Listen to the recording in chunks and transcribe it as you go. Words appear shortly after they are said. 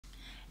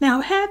Now,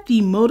 I've had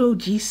the Moto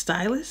G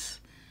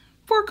Stylus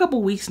for a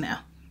couple weeks now.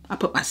 I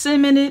put my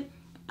SIM in it,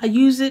 I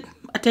use it,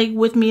 I take it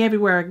with me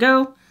everywhere I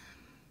go.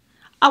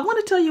 I want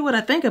to tell you what I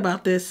think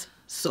about this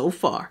so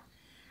far.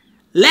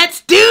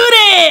 Let's do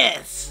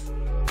this!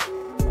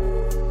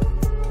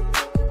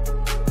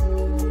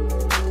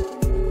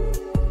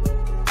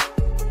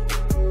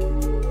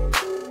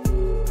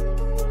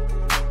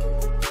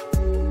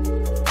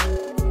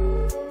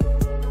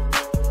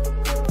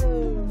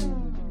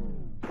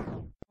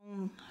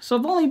 So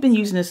I've only been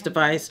using this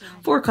device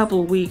for a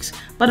couple of weeks,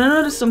 but I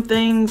noticed some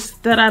things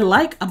that I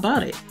like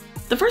about it.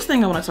 The first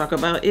thing I want to talk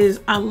about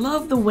is I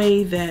love the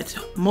way that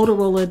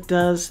Motorola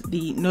does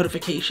the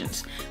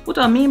notifications. What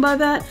do I mean by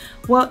that?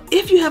 Well,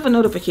 if you have a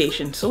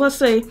notification, so let's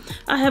say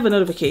I have a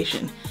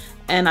notification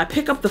and I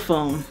pick up the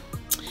phone.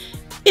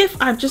 If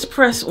I just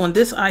press on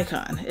this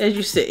icon, as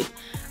you see,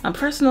 I'm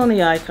pressing on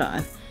the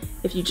icon.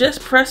 If you just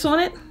press on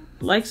it,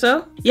 like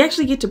so, you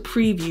actually get to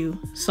preview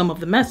some of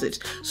the message.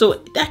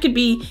 So that could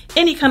be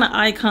any kind of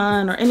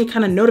icon or any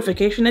kind of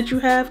notification that you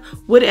have,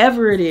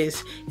 whatever it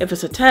is, if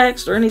it's a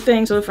text or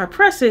anything. So if I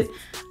press it,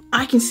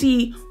 I can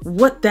see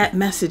what that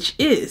message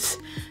is.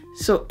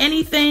 So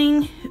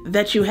anything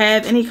that you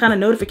have, any kind of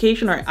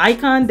notification or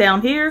icon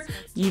down here,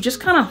 you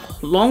just kind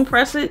of long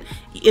press it,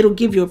 it'll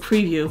give you a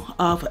preview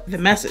of the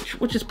message,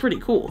 which is pretty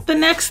cool. The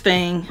next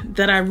thing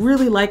that I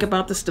really like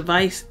about this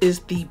device is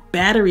the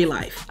battery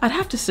life. I'd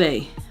have to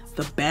say,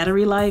 the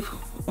battery life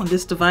on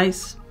this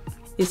device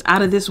is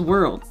out of this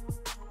world.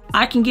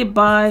 I can get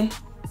by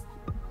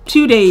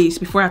 2 days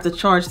before I have to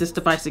charge this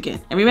device again.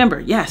 And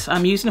remember, yes,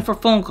 I'm using it for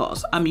phone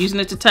calls. I'm using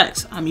it to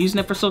text. I'm using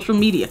it for social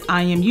media.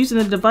 I am using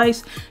the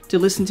device to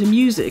listen to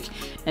music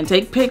and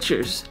take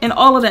pictures and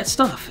all of that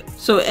stuff.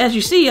 So as you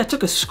see, I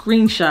took a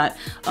screenshot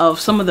of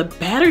some of the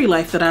battery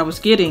life that I was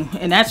getting,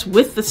 and that's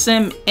with the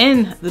SIM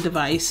in the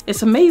device.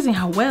 It's amazing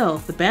how well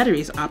the battery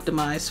is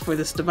optimized for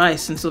this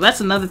device. And so that's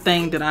another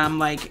thing that I'm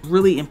like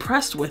really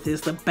impressed with,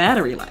 is the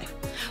battery life.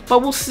 But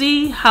we'll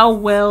see how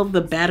well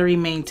the battery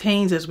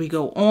maintains as we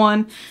go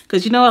on,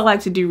 because you know I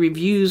like to do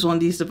reviews on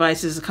these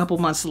devices a couple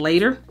months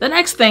later. The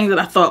next thing that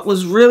I thought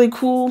was really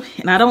cool,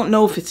 and I don't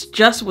know if it's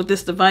just with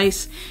this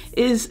device,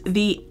 is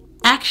the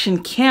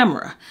action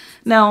camera.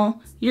 Now,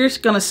 you're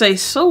gonna say,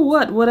 so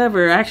what,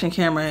 whatever, action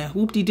camera,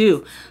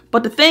 whoop-de-doo.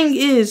 But the thing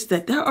is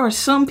that there are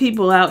some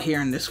people out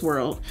here in this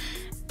world,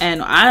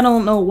 and I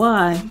don't know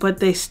why, but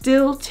they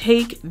still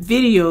take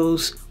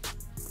videos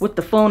with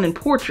the phone in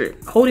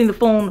portrait, holding the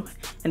phone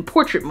in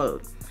portrait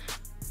mode.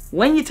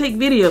 When you take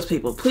videos,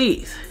 people,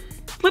 please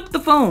flip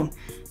the phone,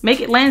 make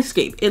it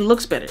landscape. It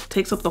looks better, it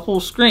takes up the whole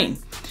screen.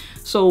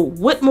 So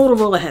what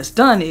Motorola has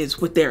done is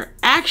with their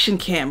action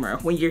camera,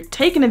 when you're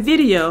taking a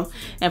video,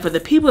 and for the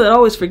people that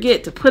always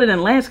forget to put it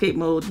in landscape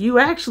mode, you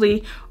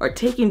actually are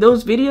taking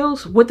those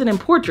videos with it in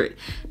portrait.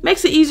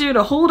 Makes it easier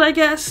to hold, I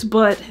guess,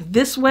 but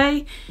this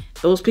way,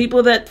 those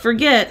people that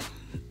forget,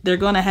 they're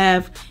gonna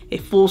have a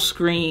full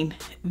screen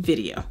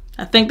video.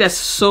 I think that's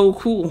so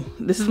cool.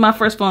 This is my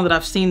first phone that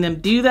I've seen them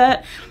do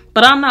that,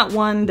 but I'm not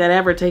one that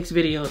ever takes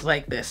videos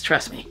like this,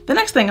 trust me. The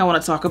next thing I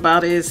want to talk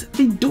about is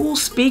the dual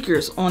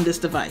speakers on this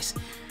device.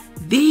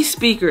 These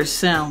speakers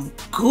sound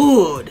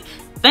good.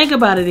 Think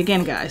about it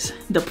again, guys.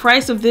 The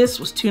price of this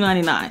was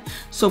 $299.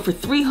 So for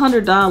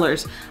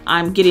 $300,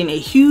 I'm getting a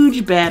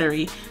huge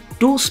battery,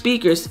 dual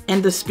speakers,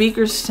 and the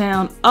speakers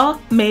sound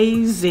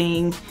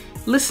amazing.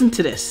 Listen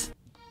to this.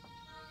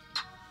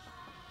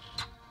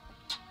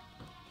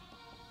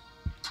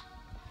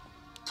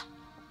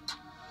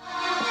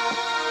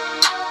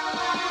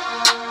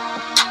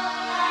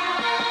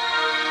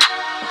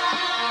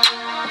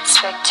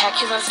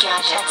 SpecTechular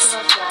gadgets.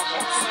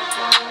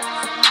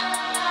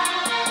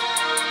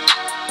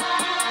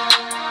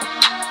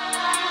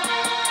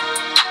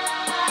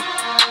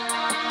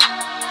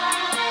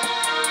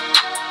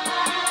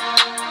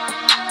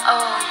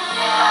 Oh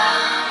yeah.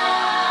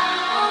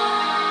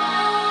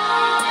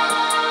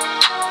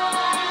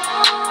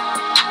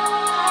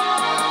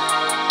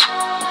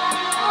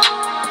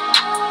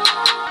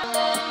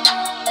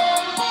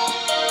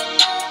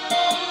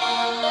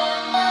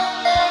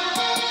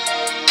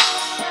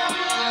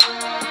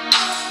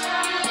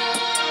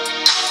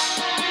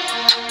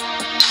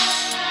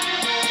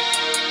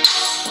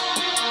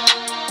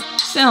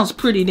 Sounds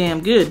pretty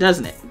damn good,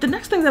 doesn't it? The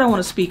next thing that I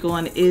want to speak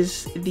on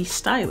is the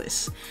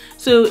Stylus.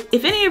 So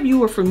if any of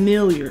you are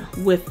familiar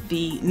with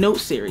the Note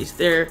series,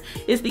 there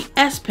is the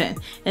S Pen.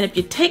 And if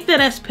you take that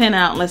S Pen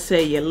out, let's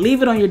say you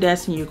leave it on your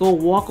desk and you go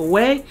walk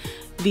away,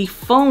 the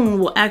phone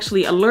will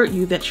actually alert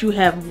you that you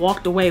have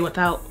walked away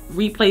without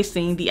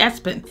replacing the S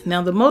Pen.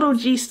 Now the Moto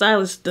G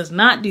Stylus does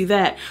not do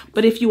that,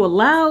 but if you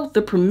allow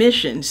the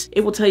permissions,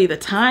 it will tell you the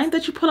time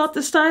that you put out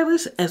the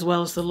stylus as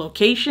well as the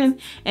location,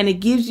 and it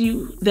gives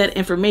you that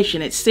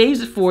information. It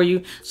saves it for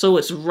you, so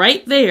it's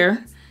right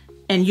there,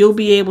 and you'll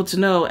be able to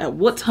know at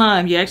what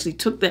time you actually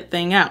took that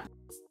thing out.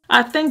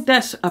 I think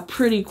that's a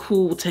pretty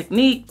cool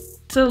technique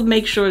to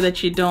make sure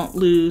that you don't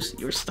lose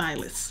your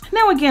stylus.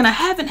 Now again, I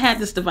haven't had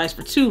this device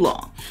for too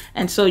long,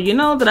 and so you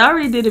know that I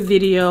already did a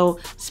video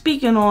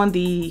speaking on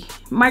the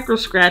micro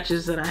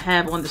scratches that I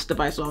have on this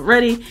device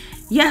already.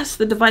 Yes,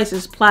 the device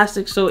is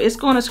plastic, so it's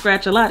going to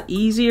scratch a lot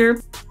easier.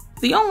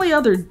 The only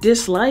other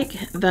dislike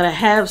that I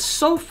have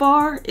so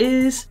far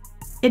is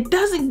it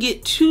doesn't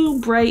get too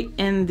bright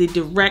in the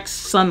direct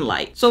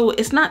sunlight. So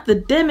it's not the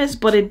dimmest,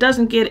 but it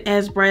doesn't get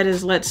as bright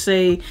as, let's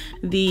say,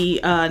 the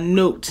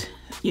Note,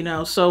 you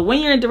know. So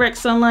when you're in direct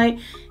sunlight,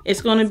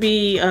 it's going to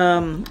be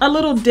a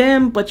little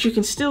dim, but you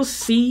can still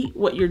see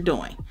what you're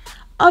doing.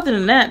 Other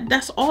than that,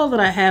 that's all that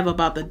I have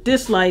about the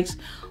dislikes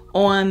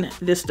on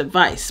this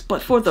device.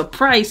 But for the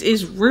price,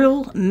 it's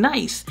real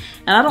nice,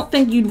 and I don't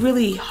think you'd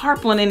really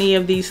harp on any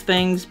of these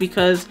things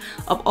because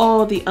of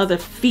all the other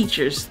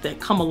features that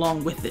come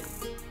along with it.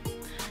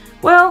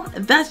 Well,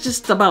 that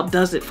just about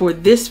does it for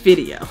this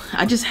video.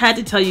 I just had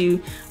to tell you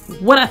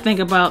what I think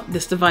about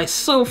this device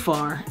so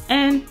far,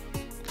 and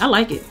I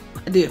like it.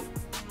 I do.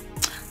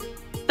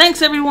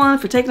 Thanks everyone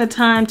for taking the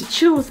time to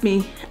chill with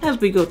me as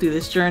we go through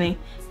this journey.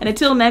 And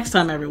until next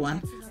time,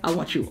 everyone, I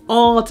want you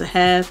all to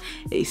have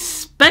a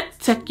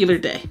spectacular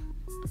day.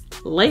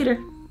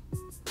 Later.